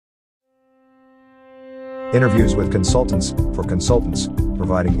Interviews with consultants for consultants,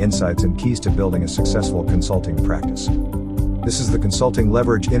 providing insights and keys to building a successful consulting practice. This is the Consulting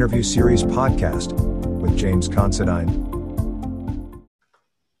Leverage Interview Series podcast with James Considine.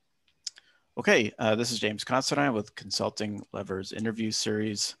 Okay, this is James Considine with Consulting Leverage Interview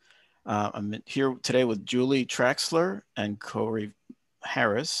Series. I'm here today with Julie Traxler and Corey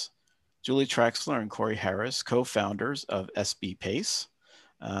Harris. Julie Traxler and Corey Harris, co-founders of SB Pace.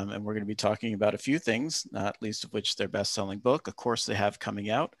 And we're going to be talking about a few things, not least of which their best-selling book, a course they have coming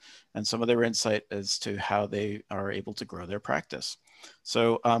out, and some of their insight as to how they are able to grow their practice.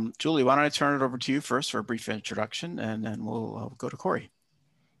 So Julie, why don't I turn it over to you first for a brief introduction, and then we'll go to Corey.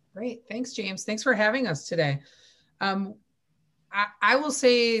 Great. Thanks, James. Thanks for having us today. I will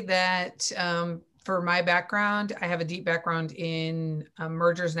say that for my background, I have a deep background in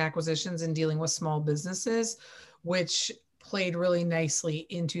mergers and acquisitions and dealing with small businesses, which played really nicely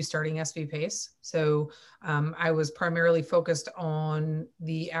into starting SB Pace. So I was primarily focused on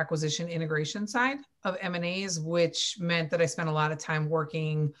the acquisition integration side of M&As, which meant that I spent a lot of time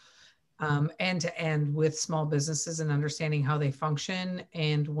working end to end with small businesses and understanding how they function.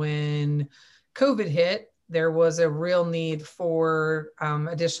 And when COVID hit, there was a real need for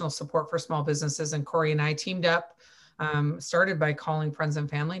additional support for small businesses. And Corey and I teamed up, started by calling friends and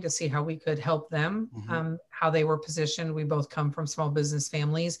family to see how we could help them, how they were positioned. We both come from small business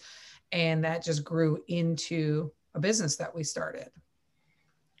families, and that just grew into a business that we started.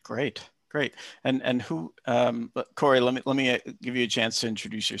 Great. And who, Corey, let me give you a chance to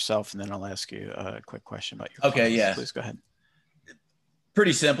introduce yourself, and then I'll ask you a quick question about your clients. Yeah. Please go ahead.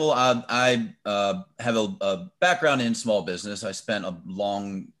 Pretty simple. I have a background in small business. I spent a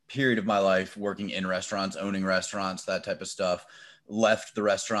long period of my life working in restaurants, owning restaurants, that type of stuff. Left the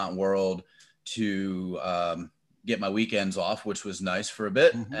restaurant world to get my weekends off, which was nice for a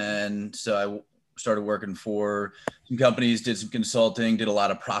bit. And so I started working for some companies, did some consulting, did a lot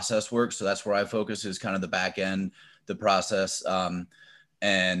of process work. So that's where I focus, is kind of the back end, the process,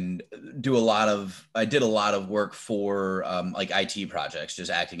 and I did a lot of work for like IT projects,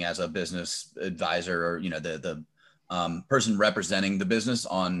 just acting as a business advisor, or, the person representing the business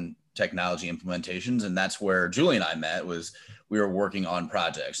on technology implementations. And that's where Julie and I met. We were working on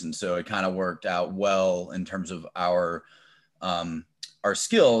projects. And so it kind of worked out well in terms of our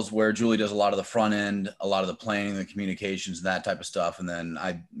skills, where Julie does a lot of the front end, a lot of the planning, the communications, and that type of stuff. And then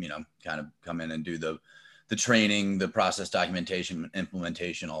I, kind of come in and do the training, the process documentation,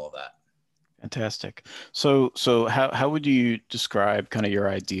 implementation, all of that. Fantastic. So how would you describe kind of your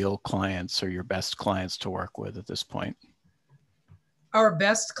ideal clients or your best clients to work with at this point? Our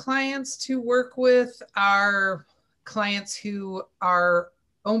best clients to work with are clients who are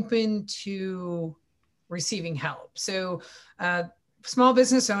open to receiving help. So small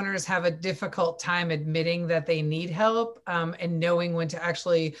business owners have a difficult time admitting that they need help, and knowing when to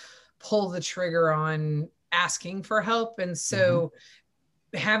actually pull the trigger on asking for help. And so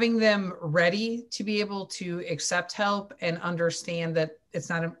having them ready to be able to accept help and understand that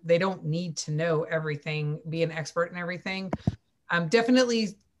they don't need to know everything, be an expert in everything.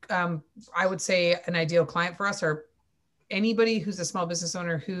 Definitely, I would say an ideal client for us are anybody who's a small business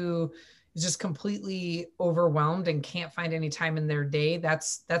owner who is just completely overwhelmed and can't find any time in their day.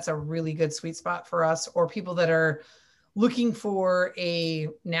 That's a really good sweet spot for us. Or people that are looking for a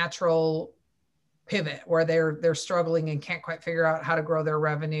natural pivot where they're struggling and can't quite figure out how to grow their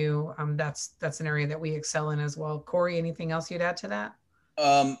revenue. That's an area that we excel in as well. Corey, anything else you'd add to that?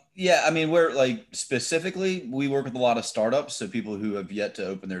 Yeah, I mean, we're like, specifically, we work with a lot of startups. So people who have yet to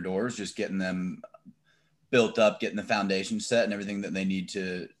open their doors, just getting them built up, getting the foundation set and everything that they need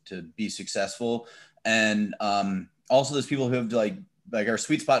to be successful. And also there's people who have like our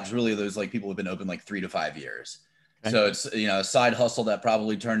sweet spot is really those like people who've been open like 3 to 5 years. Okay. So it's, a side hustle that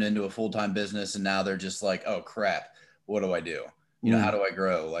probably turned into a full-time business. And now they're just like, oh crap, what do I do? How do I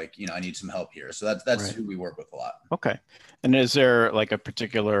grow? Like, I need some help here. So that's right. Who we work with a lot. Okay. And is there like a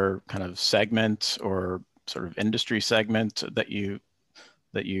particular kind of segment or sort of industry segment that you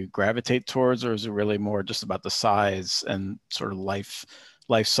gravitate towards, or is it really more just about the size and sort of life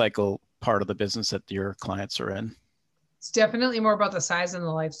cycle part of the business that your clients are in? It's definitely more about the size and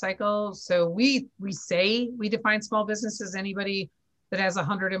the life cycle. So we define small business as anybody that has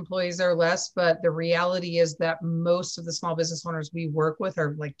 100 employees or less, but the reality is that most of the small business owners we work with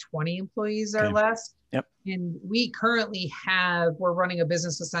are like 20 employees or less. Yep. And we currently we're running a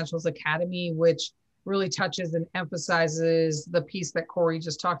Business Essentials Academy, which really touches and emphasizes the piece that Corey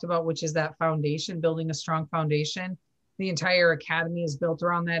just talked about, which is that foundation, building a strong foundation. The entire academy is built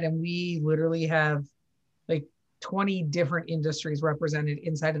around that. And we literally have like 20 different industries represented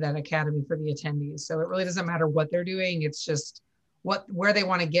inside of that academy for the attendees. So it really doesn't matter what they're doing. It's just where they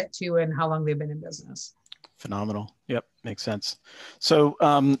want to get to and how long they've been in business. Phenomenal. Yep, makes sense. So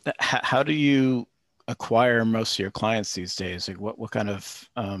how do you acquire most of your clients these days? Like what kind of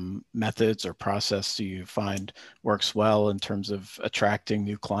methods or process do you find works well in terms of attracting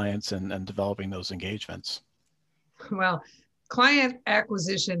new clients and developing those engagements? Well, client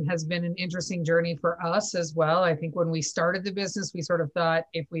acquisition has been an interesting journey for us as well. I think when we started the business, we sort of thought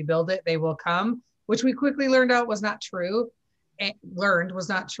if we build it, they will come, which we quickly learned was not true,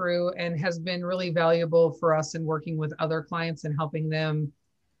 and has been really valuable for us in working with other clients and helping them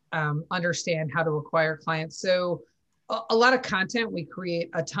understand how to acquire clients. So a lot of content, we create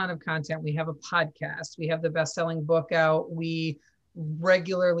a ton of content. We have a podcast, we have the best-selling book out, we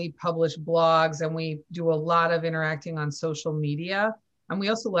regularly publish blogs, and we do a lot of interacting on social media. And we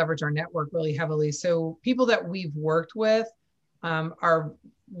also leverage our network really heavily. So people that we've worked with are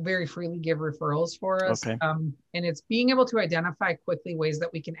very freely give referrals for us. Okay. And it's being able to identify quickly ways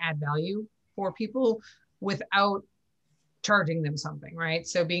that we can add value for people without charging them something, right?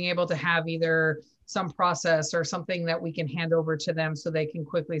 So being able to have either some process or something that we can hand over to them so they can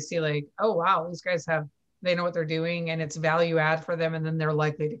quickly see like, oh, wow, these guys they know what they're doing and it's value add for them. And then they're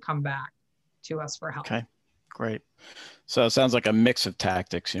likely to come back to us for help. Okay, great. So it sounds like a mix of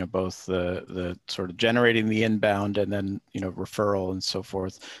tactics, both the sort of generating the inbound and then, referral and so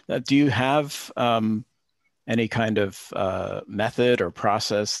forth. Do you have any kind of method or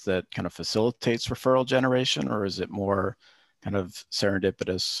process that kind of facilitates referral generation, or is it more kind of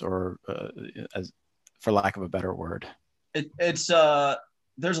serendipitous, or for lack of a better word? It's there's a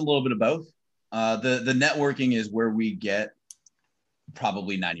little bit of both. The networking is where we get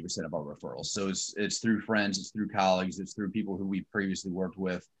probably 90% of our referrals. So it's through friends, it's through colleagues, it's through people who we previously worked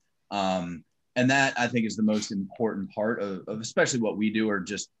with. And that I think is the most important part of especially what we do, or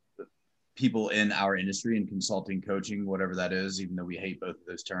just people in our industry and consulting, coaching, whatever that is, even though we hate both of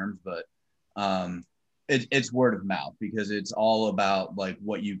those terms, but it's word of mouth, because it's all about like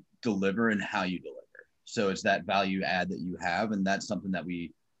what you deliver and how you deliver. So it's that value add that you have. And that's something that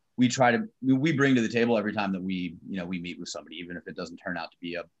we bring to the table every time that we meet with somebody, even if it doesn't turn out to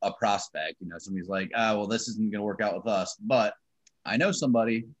be a prospect. Somebody's like, well, this isn't going to work out with us, but I know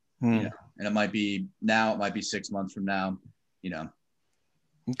somebody, and it might be now, it might be 6 months from now,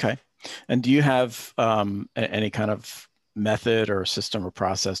 Okay. And do you have any kind of method or system or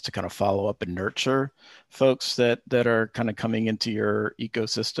process to kind of follow up and nurture folks that are kind of coming into your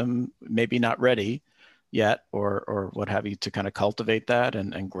ecosystem, maybe not ready yet, or what have you, to kind of cultivate that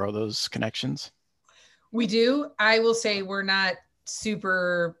and grow those connections? We do. I will say we're not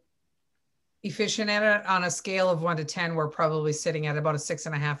super efficient at it. On a scale of 1 to 10, we're probably sitting at about a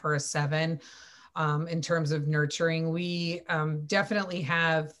 6.5 or a 7 in terms of nurturing. We definitely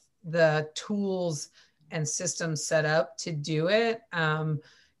have the tools and systems set up to do it.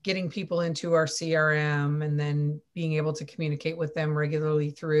 Getting people into our CRM and then being able to communicate with them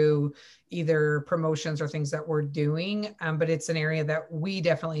regularly through either promotions or things that we're doing. But it's an area that we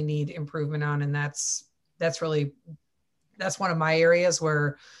definitely need improvement on. And that's one of my areas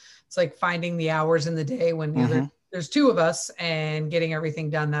where it's like finding the hours in the day when there's 2 of us and getting everything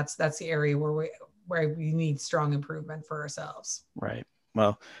done. That's the area where we need strong improvement for ourselves. Right.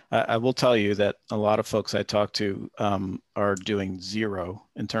 Well, I will tell you that a lot of folks I talk to are doing 0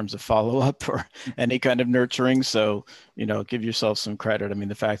 in terms of follow-up or any kind of nurturing. So, give yourself some credit. I mean,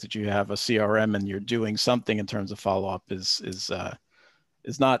 the fact that you have a CRM and you're doing something in terms of follow-up is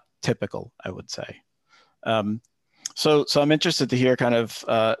not typical, I would say. So I'm interested to hear kind of,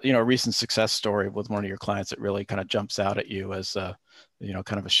 a recent success story with one of your clients that really kind of jumps out at you as, kind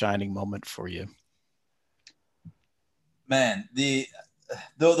of a shining moment for you. Man, the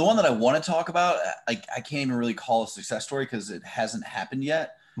one that I want to talk about, I can't even really call a success story because it hasn't happened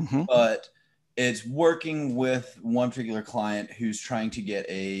yet, but it's working with one particular client who's trying to get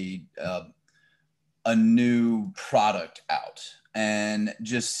a new product out, and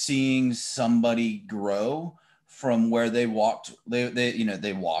just seeing somebody grow from where they walked.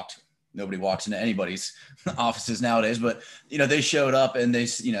 They walked. Nobody walks into anybody's offices nowadays, but they showed up and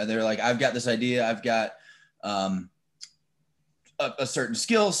they're like, I've got this idea. I've got a certain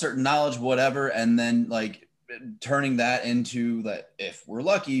skill, certain knowledge, whatever. And then like turning that into that, if we're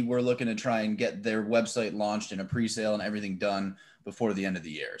lucky, we're looking to try and get their website launched and a pre-sale and everything done before the end of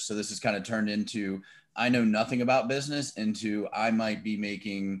the year. So this has kind of turned into, I know nothing about business, into I might be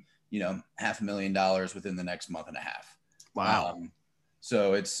making, $500,000 within the next month and a half. Wow.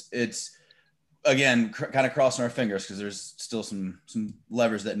 So it's again, kind of crossing our fingers, because there's still some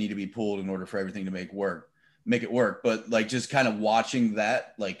levers that need to be pulled in order for everything to make work. make it work. But like just kind of watching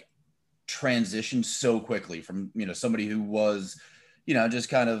that like transition so quickly from, you know, somebody who was, you know, just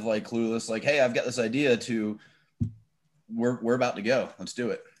kind of like clueless, like, hey, I've got this idea, to we're about to go, let's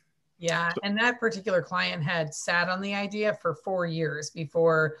do it. Yeah. And that particular client had sat on the idea for 4 years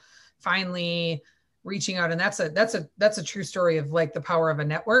before finally reaching out. And that's a true story of like the power of a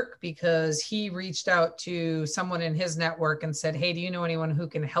network, because he reached out to someone in his network and said, hey, do you know anyone who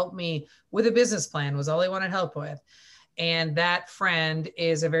can help me with a business plan? Was all he wanted help with. And that friend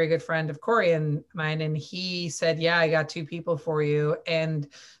is a very good friend of Corey and mine. And he said, yeah, I got 2 people for you. And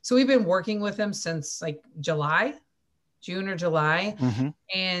so we've been working with him since like June or July. Mm-hmm.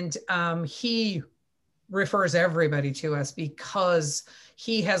 And he refers everybody to us because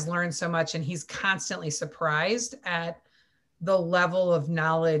he has learned so much, and he's constantly surprised at the level of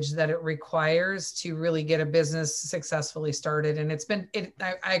knowledge that it requires to really get a business successfully started. And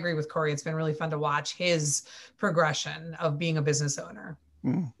I agree with Corey. It's been really fun to watch his progression of being a business owner.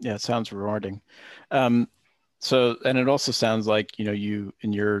 Yeah, it sounds rewarding. So, and it also sounds like, you know, you,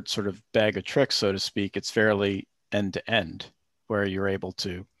 in your sort of bag of tricks, so to speak, it's fairly end to end, where you're able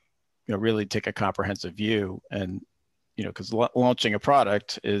to, you know, really take a comprehensive view. And, you know, because launching a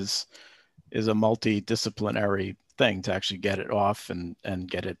product is a multidisciplinary thing to actually get it off and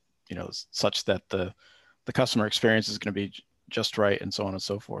get it, you know, such that the customer experience is going to be just right, and so on and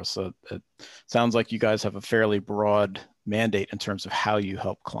so forth. So it sounds like you guys have a fairly broad mandate in terms of how you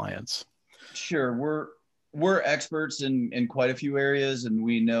help clients. Sure. We're experts in quite a few areas, and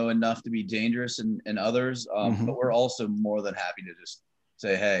we know enough to be dangerous in others. But we're also more than happy to just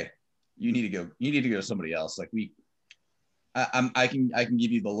say, hey, you need to go to somebody else. Like I can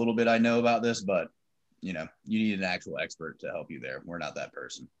give you the little bit I know about this, but you know, you need an actual expert to help you there. We're not that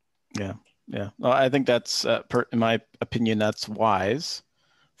person. Yeah. Well, I think that's, in my opinion, that's wise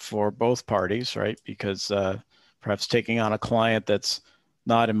for both parties, right? Because perhaps taking on a client that's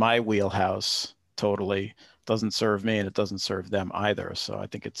not in my wheelhouse totally doesn't serve me, and it doesn't serve them either. So I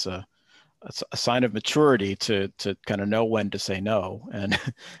think it's a sign of maturity to kind of know when to say no and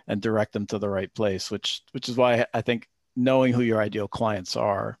and direct them to the right place, which is why I think knowing who your ideal clients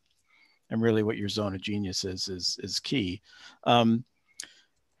are and really what your zone of genius is key.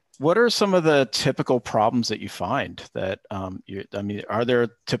 What are some of the typical problems that you find that, are there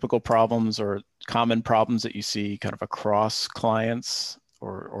typical problems or common problems that you see kind of across clients,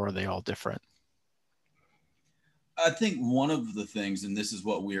 or are they all different? I think one of the things, and this is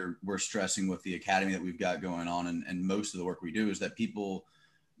what we're stressing with the academy that we've got going on, and most of the work we do, is that people,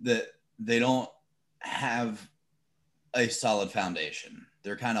 that they don't have a solid foundation.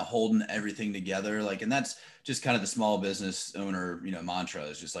 They're kind of holding everything together. Like, and that's just kind of the small business owner, you know, mantra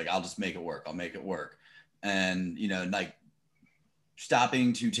is just like, I'll just make it work. I'll make it work. And, you know, like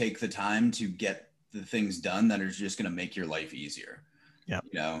stopping to take the time to get the things done that are just going to make your life easier. Yeah.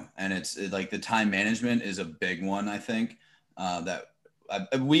 You know, and it's like the time management is a big one. I think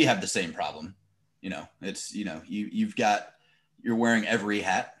we have the same problem. You know, it's, you know, you're wearing every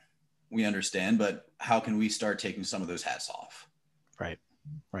hat, we understand, but how can we start taking some of those hats off?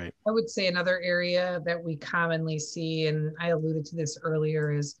 Right. I would say another area that we commonly see, and I alluded to this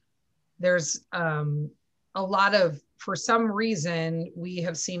earlier, is there's a lot of, for some reason, we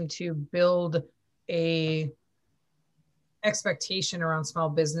have seemed to build a expectation around small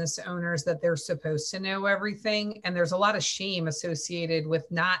business owners that they're supposed to know everything. And there's a lot of shame associated with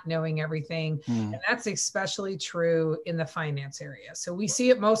not knowing everything. And that's especially true in the finance area. So we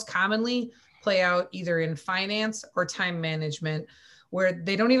see it most commonly play out either in finance or time management, where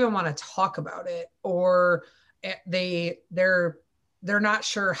they don't even want to talk about it, or they're not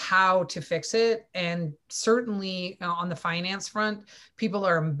sure how to fix it. And certainly on the finance front, people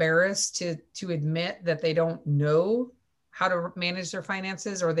are embarrassed to admit that they don't know how to manage their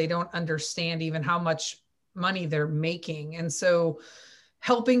finances, or they don't understand even how much money they're making. And so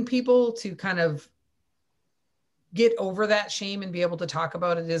helping people to kind of get over that shame and be able to talk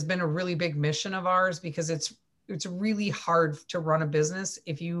about it has been a really big mission of ours, because it's really hard to run a business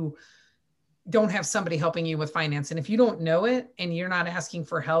if you don't have somebody helping you with finance. And if you don't know it and you're not asking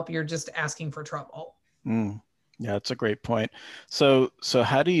for help, you're just asking for trouble. Yeah, that's a great point. So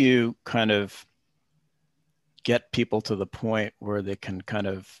how do you kind of get people to the point where they can kind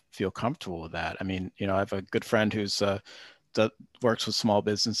of feel comfortable with that? I mean, you know, I have a good friend who's that works with small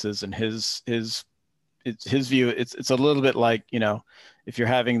businesses, and his view, it's a little bit like, you know, if you're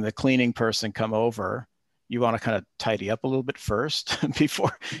having the cleaning person come over, you want to kind of tidy up a little bit first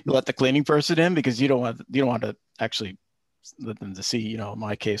before you let the cleaning person in, because you don't want to actually them to see, you know, in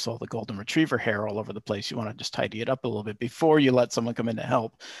my case, all the golden retriever hair all over the place. You want to just tidy it up a little bit before you let someone come in to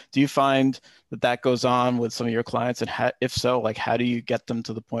help. Do you find that that goes on with some of your clients? And if so, like, how do you get them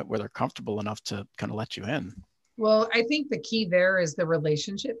to the point where they're comfortable enough to kind of let you in? Well, I think the key there is the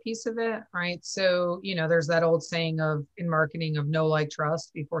relationship piece of it, right? So, you know, there's that old saying of in marketing of know, like,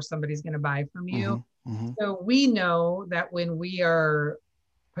 trust before somebody's going to buy from you. So we know that when we are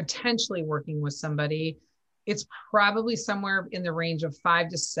potentially working with somebody, it's probably somewhere in the range of 5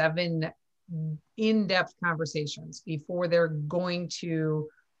 to 7 in-depth conversations before they're going to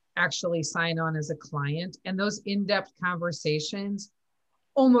actually sign on as a client. And those in-depth conversations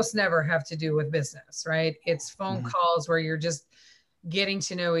almost never have to do with business, right? It's phone calls where you're just getting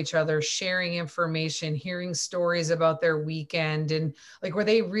to know each other, sharing information, hearing stories about their weekend, and like where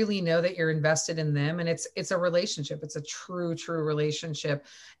they really know that you're invested in them. And it's a relationship. It's a true relationship.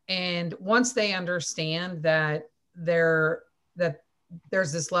 And once they understand that there's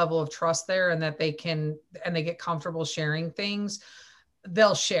this level of trust there, and that they get comfortable sharing things,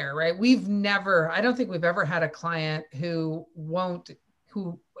 they'll share, right? I don't think we've ever had a client who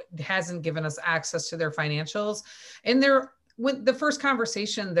hasn't given us access to their financials. And when the first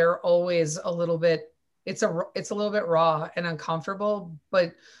conversation, they're always a little bit, it's a little bit raw and uncomfortable,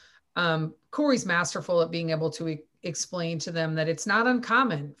 but Corey's masterful at being able to explain to them that it's not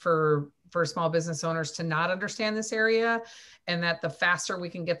uncommon for small business owners to not understand this area, and that the faster we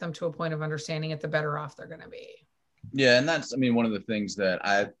can get them to a point of understanding it, the better off they're going to be. Yeah. And that's, I mean, one of the things that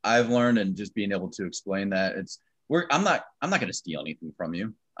I've learned, and just being able to explain that I'm not going to steal anything from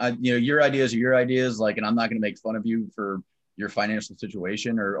you. You know, your ideas are your ideas, like, and I'm not going to make fun of you for your financial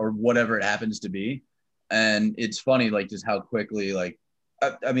situation or whatever it happens to be. And it's funny, like, just how quickly, like,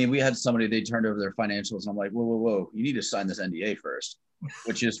 I mean, we had somebody, they turned over their financials, and I'm like, whoa, you need to sign this NDA first,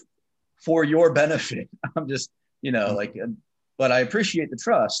 which is for your benefit. I'm just, you know, like, but I appreciate the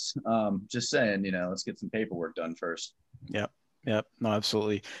trust. Just saying, you know, let's get some paperwork done first. Yep. No,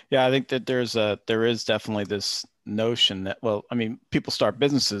 absolutely. Yeah. I think that there is definitely this notion that, well, I mean, people start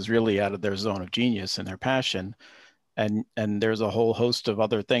businesses really out of their zone of genius and their passion. And there's a whole host of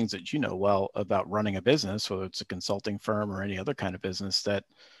other things that, you know, well, about running a business, whether it's a consulting firm or any other kind of business, that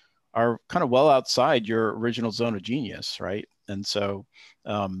are kind of well outside your original zone of genius. Right. And so,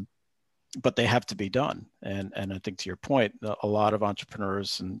 but they have to be done. And I think, to your point, a lot of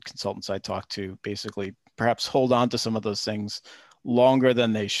entrepreneurs and consultants I talk to basically perhaps hold on to some of those things longer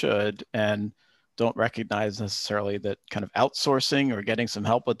than they should, and don't recognize necessarily that kind of outsourcing or getting some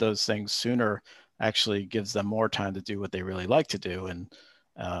help with those things sooner actually gives them more time to do what they really like to do. And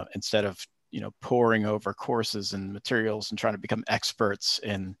instead of, you know, poring over courses and materials and trying to become experts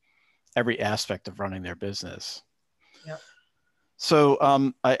in every aspect of running their business. Yep.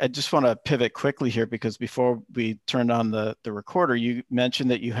 So I just want to pivot quickly here, because before we turned on the recorder, you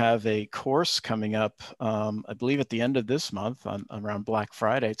mentioned that you have a course coming up, I believe at the end of this month, around Black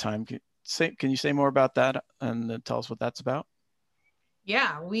Friday time. Can you say more about that and tell us what that's about?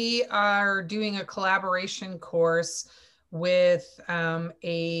 Yeah, we are doing a collaboration course with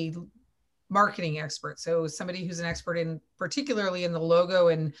a marketing expert. So somebody who's an expert particularly in the logo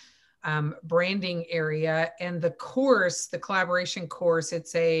and branding area. And the collaboration course,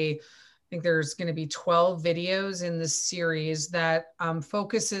 I think there's going to be 12 videos in the series that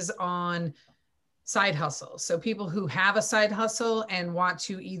focuses on side hustles. So people who have a side hustle and want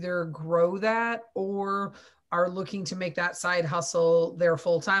to either grow that or are looking to make that side hustle their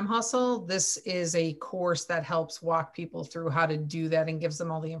full-time hustle. This is a course that helps walk people through how to do that and gives them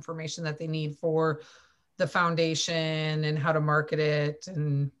all the information that they need for the foundation and how to market it.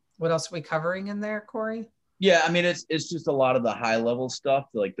 And what else are we covering in there, Corey? Yeah, I mean, it's just a lot of the high level stuff,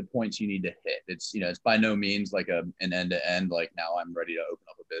 like the points you need to hit. It's, you know, it's by no means like an end to end, like now I'm ready to open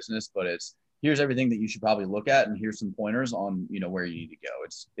up a business, but it's here's everything that you should probably look at, and here's some pointers on, you know, where you need to go.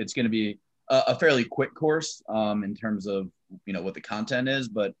 It's going to be a fairly quick course in terms of, you know, what the content is,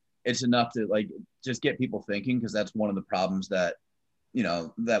 but it's enough to like just get people thinking, because that's one of the problems that, you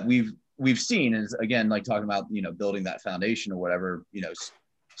know, that we've seen is, again, like talking about, you know, building that foundation or whatever. You know,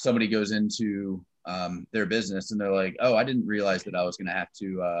 somebody goes into their business and they're like, oh, I didn't realize that I was going to have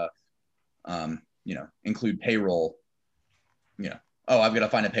to, you know, include payroll. You know, oh, I've got to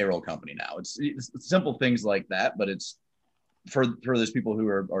find a payroll company now. It's simple things like that, but it's for those people who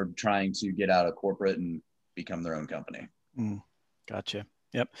are trying to get out of corporate and become their own company. Gotcha.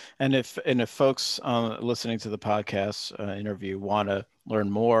 Yep. And if folks listening to the podcast interview want to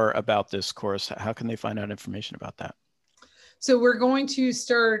learn more about this course, how can they find out information about that? So we're going to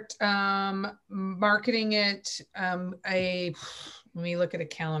start marketing it. Let me look at a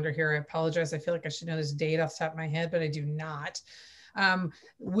calendar here. I apologize. I feel like I should know this date off the top of my head, but I do not.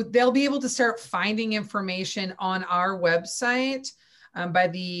 They'll be able to start finding information on our website by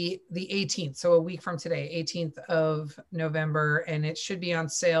the 18th. So a week from today, 18th of November, and it should be on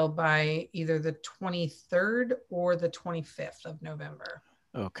sale by either the 23rd or the 25th of November.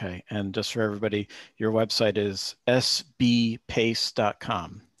 Okay. And just for everybody, your website is sbpace.com,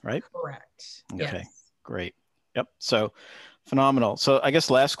 right? Correct. Okay, yes. Great. Yep. So phenomenal. So I guess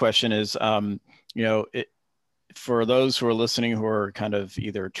last question is, for those who are listening who are kind of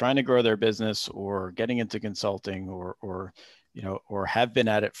either trying to grow their business or getting into consulting or have been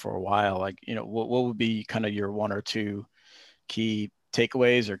at it for a while, what would be kind of your one or two key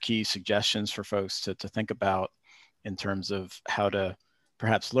takeaways or key suggestions for folks to think about in terms of how to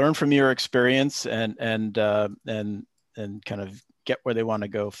perhaps learn from your experience and kind of get where they want to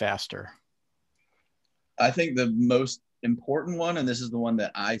go faster? I think the most important one, and this is the one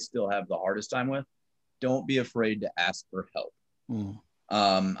that I still have the hardest time with, don't be afraid to ask for help.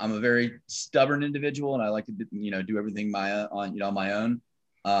 I'm a very stubborn individual, and I like to, do everything on my own.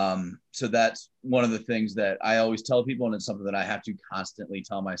 So that's one of the things that I always tell people, and it's something that I have to constantly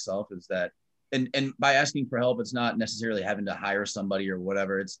tell myself is that, and by asking for help, it's not necessarily having to hire somebody or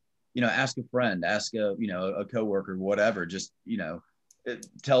whatever. It's, ask a friend, ask a coworker, whatever. Just,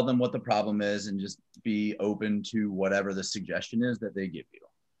 tell them what the problem is and just be open to whatever the suggestion is that they give you.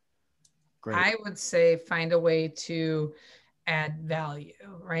 Great. I would say find a way to add value,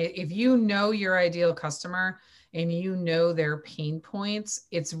 right? If you know your ideal customer and you know their pain points,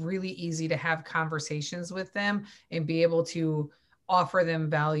 it's really easy to have conversations with them and be able to offer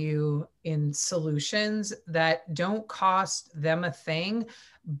them value in solutions that don't cost them a thing,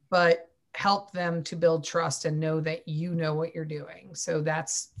 but help them to build trust and know that you know what you're doing. So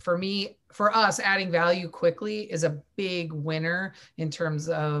that's, for us, adding value quickly is a big winner in terms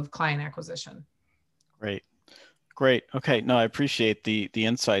of client acquisition. Great. Okay. No, I appreciate the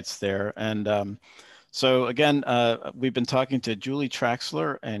insights there. And so again, we've been talking to Julie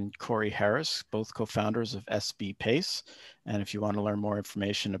Traxler and Corey Harris, both co-founders of SB Pace. And if you want to learn more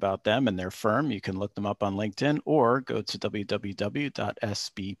information about them and their firm, you can look them up on LinkedIn or go to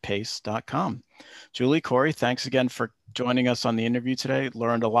www.sbpace.com. Julie, Corey, thanks again for joining us on the interview today.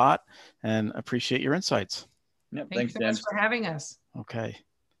 Learned a lot and appreciate your insights. Yep, Thanks so much for having us. Okay.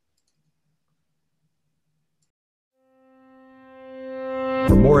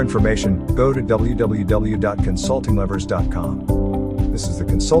 For more information, go to www.consultinglevers.com. This is the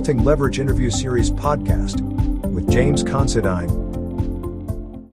Consulting Leverage Interview Series podcast with James Considine